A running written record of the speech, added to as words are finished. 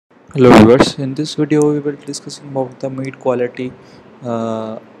Hello viewers, in this video we will discussing about the meat quality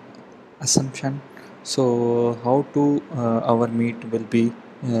uh, assumption. So how to our meat will be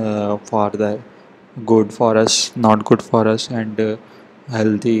for the good for us, not good for us, and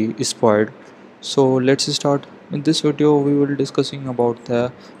healthy spoiled. So let's start. In this video we will discussing about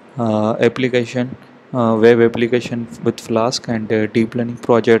the application, web application with Flask and deep learning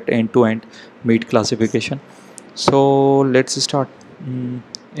project end-to-end meat classification. So let's start. Mm,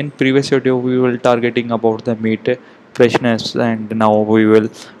 in previous video we will targeting about the meat freshness, and now we will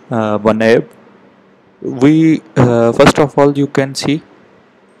one app. We first of all you can see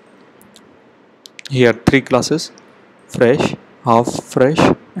here three classes: fresh, half fresh,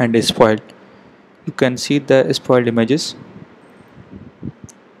 and spoiled. You can see the spoiled images,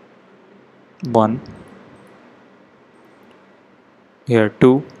 one, here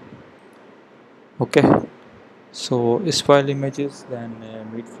two. Okay, so spoiled images, then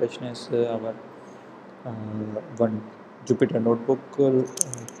meat freshness, our one Jupyter notebook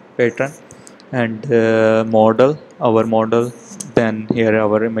pattern, and model, our model, then here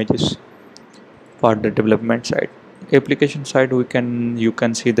our images for the development side. Application side, we can you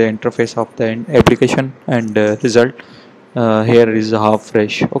can see the interface of the application and result. Here is half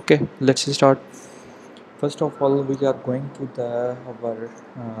fresh. Okay, let's start. First of all, we are going to the our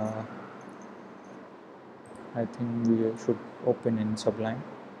I think we should open in Sublime.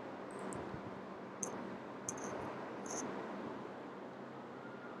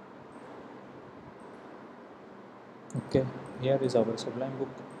 Okay, here is our Sublime book.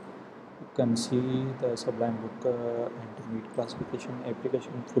 You can see the Sublime book and meat classification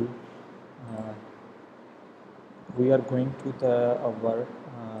application full. Uh, we are going to the our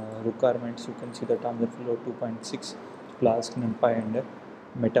requirements. You can see the TensorFlow 2.6 Flask, NumPy, and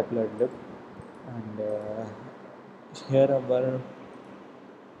Matplotlib. And here our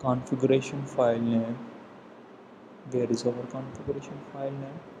configuration file name. Where is our configuration file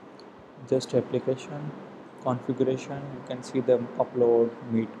name? Just application configuration. You can see the upload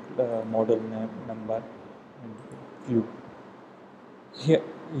meet model name number and view. Here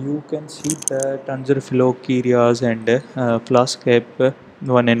you can see the TensorFlow key areas and Flask app,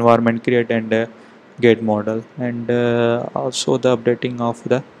 one environment create and get model, and also the updating of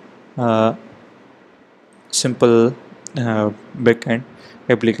the uh, simple backend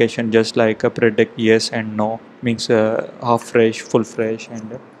application, just like a predict yes and no means half fresh, full fresh,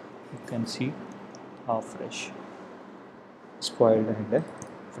 and you can see half fresh, spoiled, and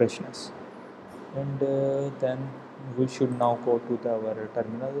freshness. And then we should now go to our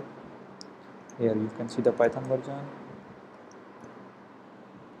terminal. Here you can see the Python version.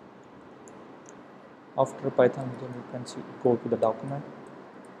 After Python version, you can see go to the document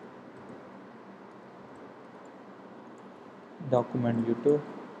YouTube.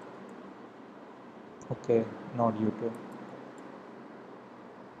 Okay, not YouTube.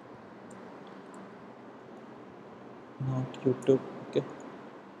 Not YouTube. Okay.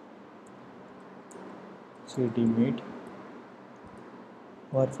 CD meat,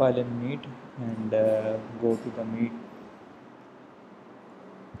 war file in meat, and go to the meat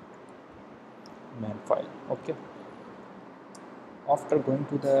man file. Okay. After going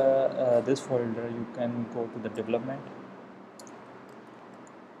to the this folder, you can go to the development.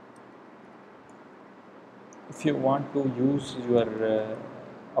 If you want to use your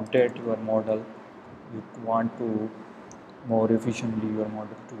update your model, you want to more efficiently your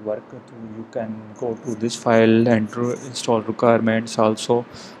model to work, you can go to this file and install requirements. Also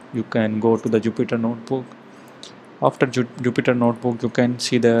you can go to the Jupyter notebook. After Jupyter notebook, you can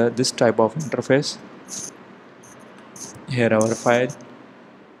see the this type of interface. Here our file.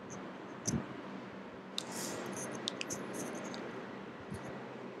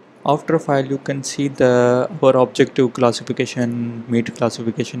 After file, you can see the our objective classification, meat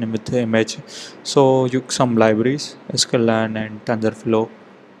classification with the image. So you some libraries, sklearn and TensorFlow.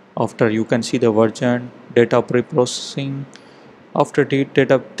 After you can see the version, data pre-processing. After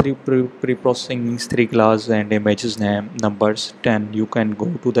data pre-processing means three class and images name numbers 10. You can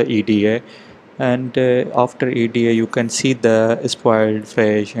go to the EDA, and after EDA you can see the spoiled,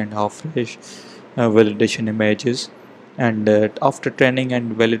 fresh, and half fresh validation images. And after training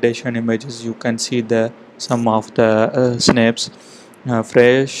and validation images, you can see the some of the snaps,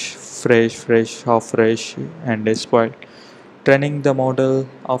 fresh, half fresh, and spoiled. Training the model,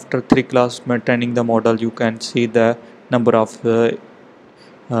 after three class training the model, you can see the number of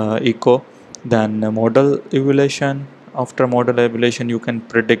echo. Then model evaluation. After model evaluation, you can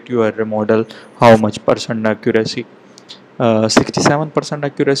predict your model how much percent accuracy. 67%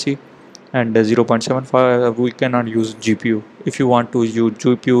 accuracy. and 0.75 we cannot use GPU. If you want to use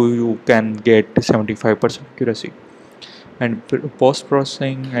GPU, you can get 75% accuracy. And post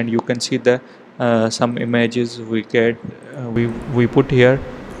processing, and you can see the some images we get, we put here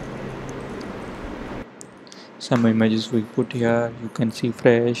some images we put here. You can see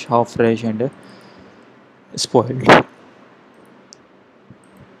fresh, half fresh, and spoiled.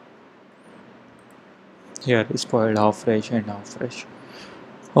 Here spoiled, half fresh, and half fresh.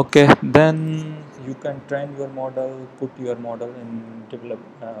 Okay, then you can train your model, put your model in develop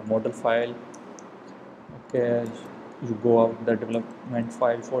model file. Okay, you go out the development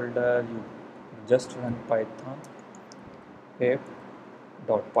file folder, you just run python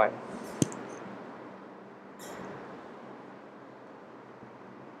app.py.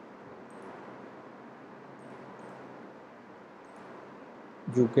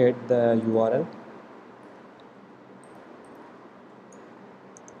 You get the URL.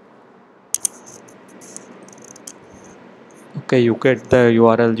 Okay, you get the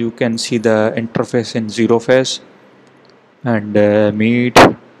URL. You can see the interface in zero phase and meat.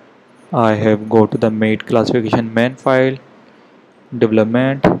 I have go to the meat classification main file,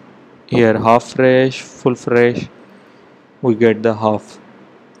 development. Here half fresh, full fresh. We get the half.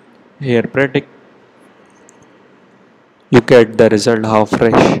 Here predict. You get the result half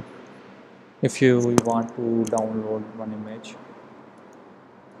fresh. If you want to download one image,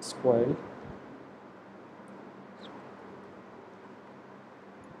 spoil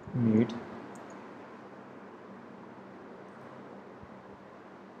meat.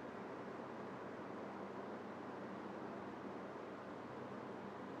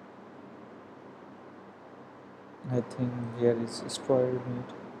 I think here is spoiled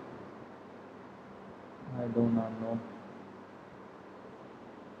meat. I do not know.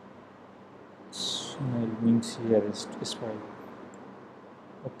 Smell means here is spoiled.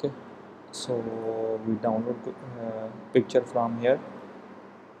 Okay, so we download picture from here.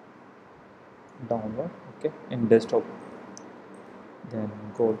 Download. Okay, in desktop. Then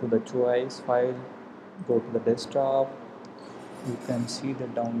go to the choice file. Go to the desktop. You can see the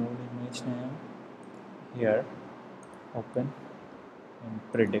download image name here. Open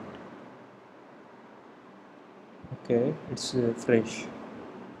and predict. Okay, it's fresh.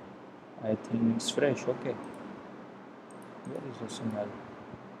 I think it's fresh. Okay, where is the smell?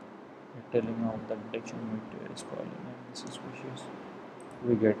 You're telling out the detection meat is spoiling and suspicious.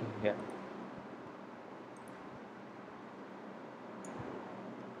 We get here.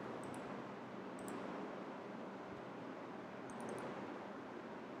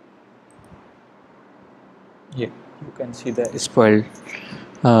 Yeah, you can see the spoiled.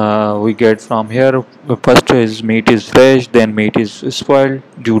 We get from here. First is meat is fresh, then meat is spoiled.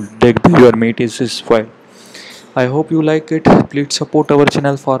 You take your meat is spoiled. I hope you like it. Please support our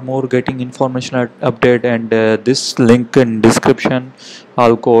channel for more getting information update, and this link in description,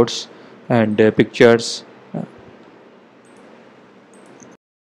 all codes and pictures